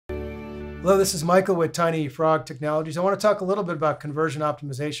Hello, this is Michael with Tiny Frog Technologies. I want to talk a little bit about conversion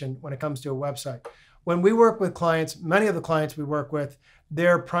optimization when it comes to a website. When we work with clients, many of the clients we work with,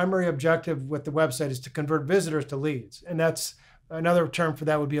 their primary objective with the website is to convert visitors to leads. And that's another term for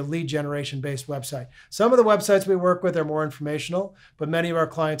that would be a lead generation based website. Some of the websites we work with are more informational, but many of our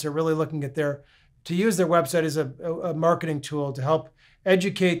clients are really looking at to use their website as a marketing tool to help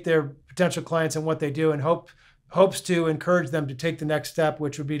educate their potential clients on what they do and hopes to encourage them to take the next step,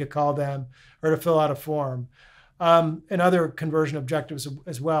 which would be to call them or to fill out a form, and other conversion objectives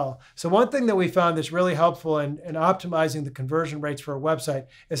as well. So one thing that we found that's really helpful in optimizing the conversion rates for a website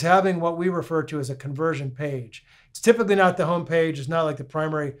is having what we refer to as a conversion page. It's typically not the home page. It's not like the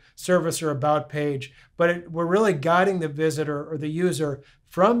primary service or about page, but we're really guiding the visitor or the user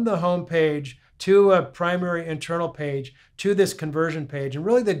from the home page to a primary internal page, to this conversion page. And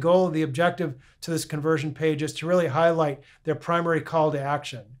really the goal, the objective to this conversion page is to really highlight their primary call to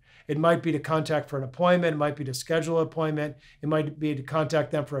action. It might be to contact for an appointment, it might be to schedule an appointment, it might be to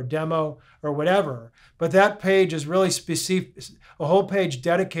contact them for a demo or whatever. But that page is really specific, a whole page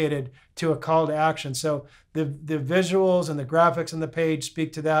dedicated to a call to action. So the visuals and the graphics on the page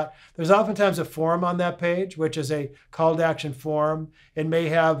speak to that. There's oftentimes a form on that page, which is a call to action form. It may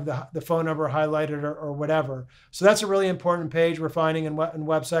have the phone number highlighted or whatever. So that's a really important page we're finding in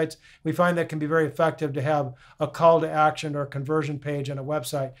websites. We find that can be very effective to have a call to action or a conversion page on a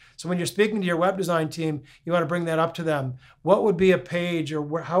website. So when you're speaking to your web design team, you want to bring that up to them. What would be a page,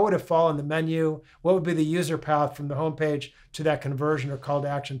 or how would it fall in the menu? What would be the user path from the home page to that conversion or call to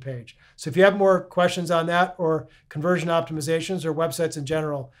action page? So if you have more questions on that or conversion optimizations or websites in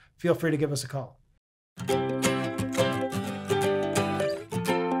general, feel free to give us a call.